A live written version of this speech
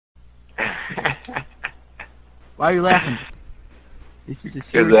Why are you laughing? This is a Because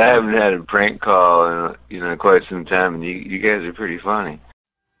serious. I haven't had a prank call in quite some time, and you guys are pretty funny.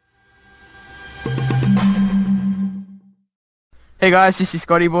 Hey guys, this is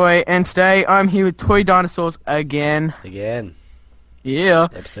Scottboy, and today I'm here with ToyDinosaurz again. Yeah.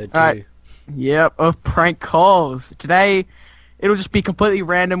 Episode 2. Right. Yep, of prank calls. Today, it'll just be completely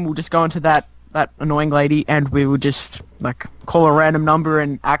random. We'll just go into that annoying lady, and we will just like call a random number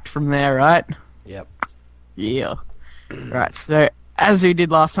and act from there, right? Yep. Yeah. Right. So as we did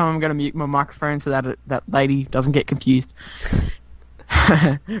last time, I'm gonna mute my microphone so that that lady doesn't get confused.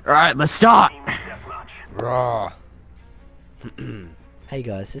 Right. Let's start. Raw. Hey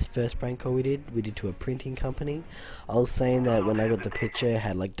guys, this first prank call we did to a printing company. I was saying that when I got the picture it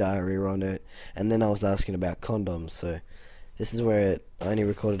had like diarrhea on it, and then I was asking about condoms, so this is where I only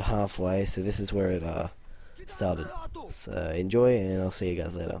recorded halfway, so this is where it started. So enjoy, and I'll see you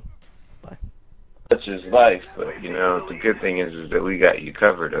guys later. Bye. Such is life, but the good thing is that we got you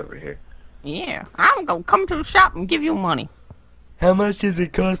covered over here. Yeah, I'm gonna come to the shop and give you money. How much does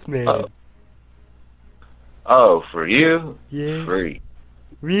it cost, man? Oh, for you? Yeah. Free.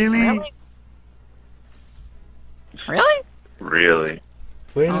 Really? Really? Really?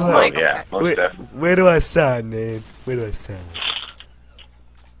 Where do Oh I? my Yeah, most definitely. Where do I sign, man? Where do I sign?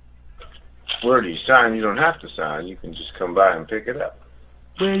 Where do you sign? You don't have to sign. You can just come by and pick it up.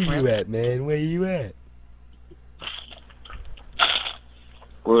 Where you at, man? Where you at?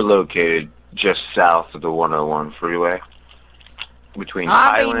 We're located just south of the 101 freeway, between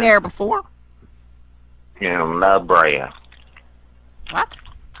I've been Highland there before. and La Brea. What?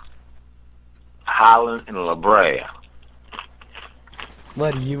 Highland and La Brea.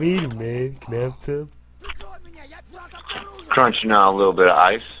 What are you eating, man? Can I have some? Crunching on a little bit of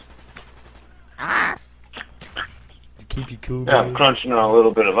ice. Nice. To keep you cool, Yeah, man. crunching on a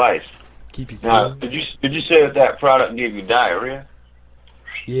little bit of ice. Keep you cool. Now, did you say that product gave you diarrhea?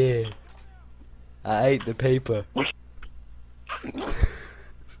 Yeah. I ate the paper.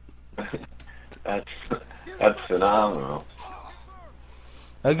 That's phenomenal.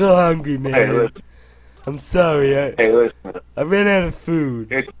 I got hungry, man. Hey, listen. I'm sorry. Hey, listen. I ran out of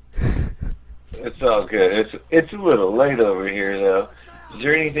food. It's all good. It's a little late over here, though. Is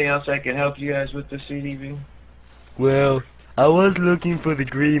there anything else I can help you guys with this evening? Well, I was looking for the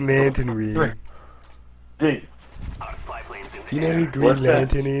Green Lantern ring. Dude, Do you know who What's Green that?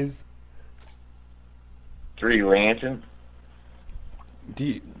 Lantern is? Three Lantern?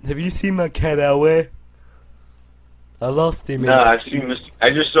 Have you seen my cat Elway? I lost him. No, I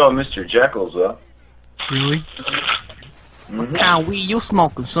just saw Mr. Jekyll's up. Really? What kind of weed you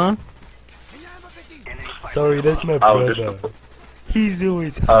smoking, son? Sorry, that's my Oh, brother. He's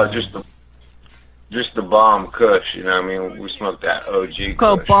always high. Just the bomb kush, you know what I mean? We smoked that OG What kind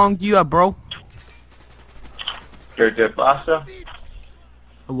of kush. bong do you have, bro? Dirty pasta?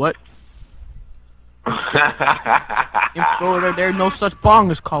 What? In Florida, there's no such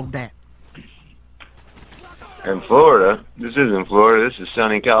bong as called that. In Florida? This isn't Florida, this is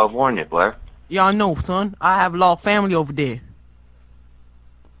sunny California, Blair. Yeah, I know, son. I have a lot of family over there.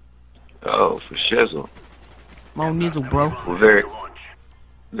 Oh, for shizzle. Mo nizzle, bro. Well,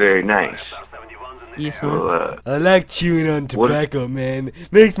 very nice. Yeah, son. Well, I like chewing on tobacco, man.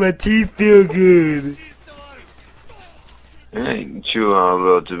 Makes my teeth feel good. yeah, you can chew on a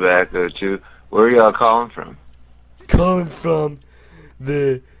little tobacco, too. Where are y'all calling from? Calling from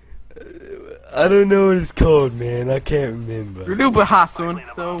the... I don't know what it's called, man. I can't You're a remember. little bit hot, son.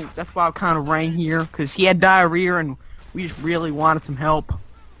 So that's why I kind of rang here, because he had diarrhea and we just really wanted some help.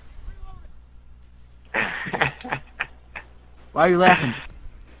 Why are you laughing?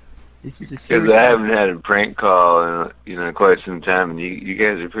 This is a Because serious. I haven't had a prank call in quite some time, and you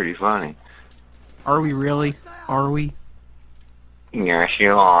guys are pretty funny. Are we really? Are we? Yes,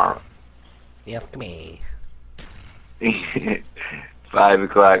 you are. Yes, me. 5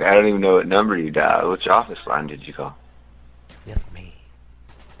 o'clock. I don't even know what number you dialed. Which office line did you call? Yes, me.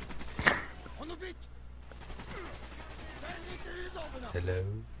 Hello?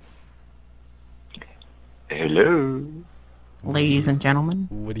 Hello. Ladies and gentlemen.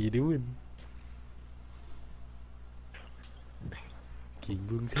 What are you doing? King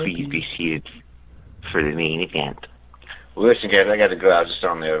Boong's Please be happy. seated for the main event. Well, listen, guys, I got to go out just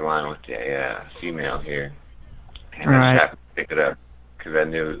on the other line with the female here. And I Alright. just happened to pick it up because I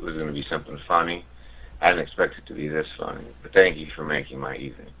knew it was going to be something funny. I didn't expect it to be this funny. But thank you for making my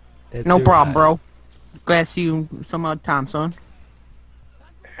evening. That's No all problem, right. bro. Glad to see you some other time, son.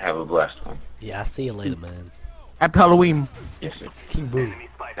 Have a blessed one. Yeah, I'll see you later, man. Happy Halloween. Yes, sir. King Boong.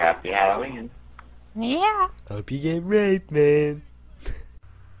 Happy Halloween. Yeah. Hope you get raped, man.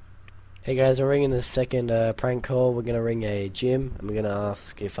 Hey guys, we're ringing the second prank call. We're gonna ring a gym, and we're gonna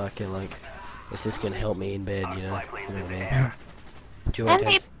ask if I can if this can help me in bed. You know what I mean? Do you want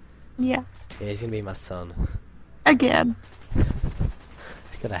to? Yeah. Yeah, he's gonna be my son. Again.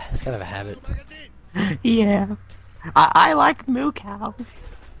 He's kind of a habit. Yeah. I like moo cows.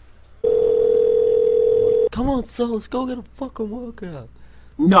 Come on, son, let's go get a fucking workout.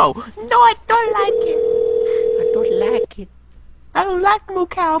 No, I don't like it. I don't like it. I don't like moo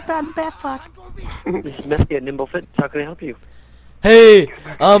cow, bad fuck. This is Messi at Nimblefit. How can I help you? Hey,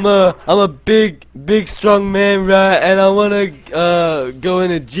 I'm a big strong man, right? And I wanna go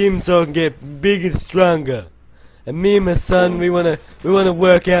in a gym so I can get big and stronger. And me and my son, we wanna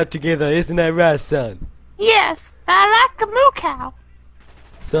work out together. Isn't that right, son? Yes, I like a moo cow.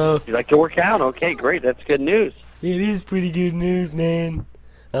 So You like to work out? Okay, great. That's good news. it is pretty good news, man.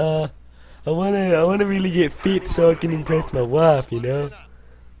 I wanna really get fit so I can impress my wife, you know.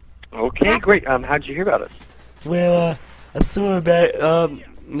 Okay, great. How'd you hear about us? Well, I saw about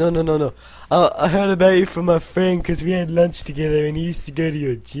no. I heard about you from my friend 'cause we had lunch together and he used to go to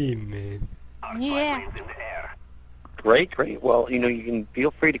your gym, man. Yeah. Great. Well, you can feel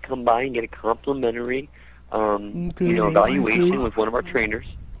free to come by and get a complimentary, Okay. evaluation with one of our trainers.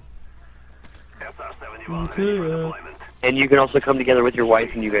 Okay. And you can also come together with your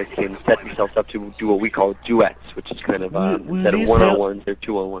wife and you guys can set yourselves up to do what we call duets, which is kind of, Will instead of this one-on-ones, they're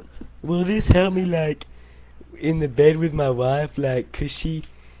two-on-ones. Will this help me in the bed with my wife, 'cause she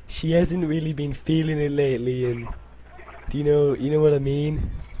hasn't really been feeling it lately, and do you know what I mean?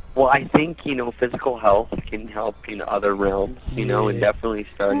 Well, I think, physical health can help, other realms, and Yeah. definitely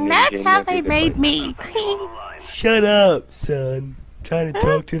starting in the That's gym how would be a they good made place. me. Shut up, son. Trying to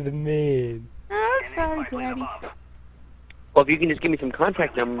talk to the man. I'm sorry, Daddy. Well, if you can just give me some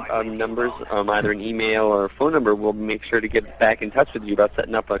contact numbers, either an email or a phone number, we'll make sure to get back in touch with you about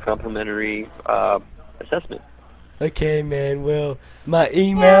setting up a complimentary assessment. Okay, man. Well, my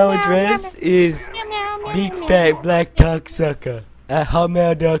email address is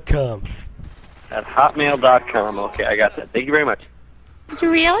bigfatblackcocksucker@hotmail.com. At hotmail.com. Okay, I got that. Thank you very much. Did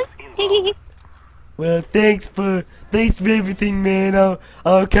you really? Well, thanks for everything, man.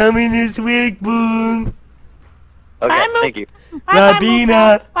 I'll come in this week, boom. Okay, Bye, Moo. thank you. Bye,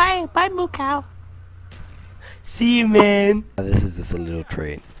 Rabina. Bye, moo cow. See you, man. This is just a little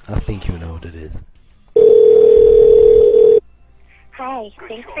treat. I think you know what it is. Hi,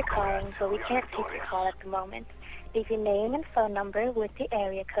 thanks for calling, but we can't take your call at the moment. Leave your name and phone number with the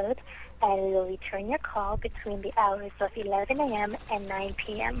area code, and we will return your call between the hours of 11 a.m. and 9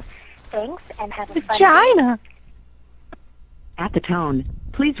 p.m. Thanks, and have a fun day. Vagina. At the tone,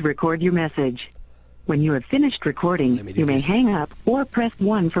 please record your message. When you have finished recording, Let me do you may this. hang up or press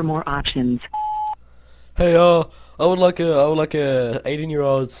 1 for more options. Hey, I would like a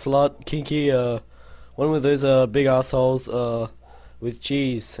 18-year-old slut, kinky, one with those big assholes, with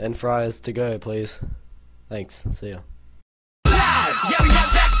cheese and fries to go, please. Thanks. See ya. Yeah, we run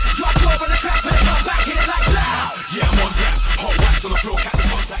back, drop low on the track, but it's not back, hit it like loud. Yeah, I'm on that, hot wax on the floor, catch the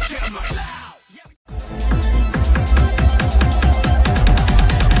contact, get 'em like loud.